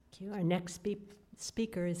you. Our next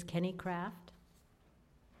speaker is Kenny Kraft.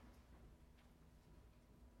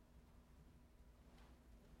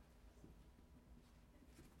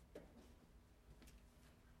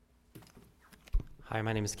 Hi,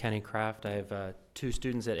 my name is Kenny Kraft. I have 2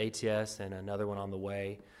 students at ATS and another one on the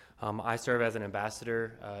way. I serve as an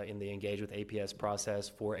ambassador in the Engage with APS process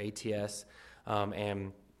for ATS,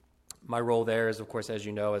 and my role there is, of course, as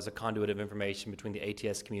you know, as a conduit of information between the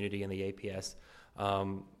ATS community and the APS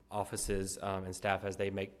offices and staff as they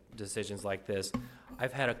make decisions like this.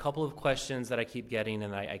 I've had a couple of questions that I keep getting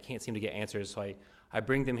and I can't seem to get answers, so I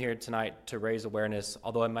bring them here tonight to raise awareness,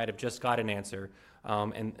 although I might have just got an answer.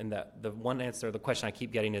 And the one answer, the question I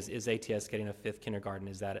keep getting is ATS getting a 5th kindergarten?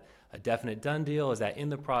 Is that a definite done deal? Is that in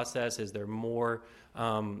the process? Is there more,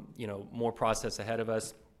 more process ahead of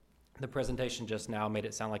us? The presentation just now made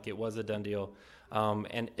it sound like it was a done deal.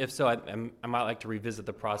 And if so, I might like to revisit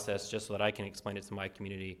the process just so that I can explain it to my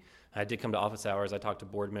community. I did come to office hours. I talked to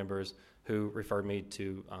board members who referred me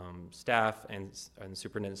to staff and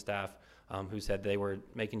superintendent staff who said they were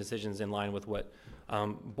making decisions in line with what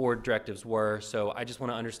board directives were. So I just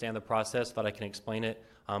want to understand the process so that I can explain it.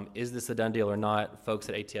 Is this a done deal or not? Folks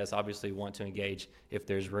at ATS obviously want to engage if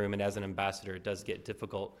there's room, and as an ambassador, it does get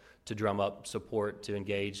difficult to drum up support to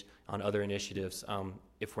engage on other initiatives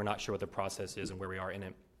if we're not sure what the process is and where we are in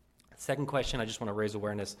it. Second question, I just want to raise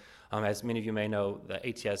awareness. As many of you may know, the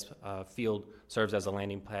ATS field serves as a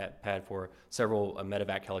landing pad for several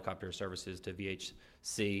medevac helicopter services to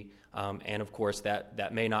VHC. And of course,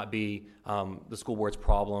 that may not be the school board's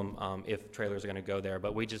problem if trailers are going to go there,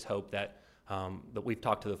 but we just hope that we've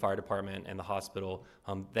talked to the fire department and the hospital.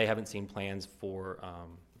 They haven't seen plans for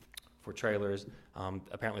trailers.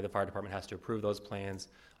 Apparently the fire department has to approve those plans.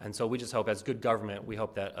 And so we just hope, as good government, we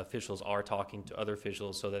hope that officials are talking to other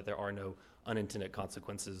officials so that there are no unintended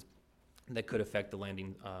consequences that could affect the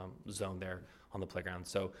landing zone there on the playground.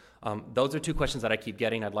 So those are 2 questions that I keep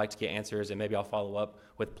getting. I'd like to get answers, and maybe I'll follow up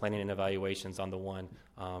with planning and evaluations on the one.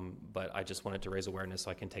 But I just wanted to raise awareness so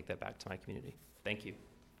I can take that back to my community. Thank you.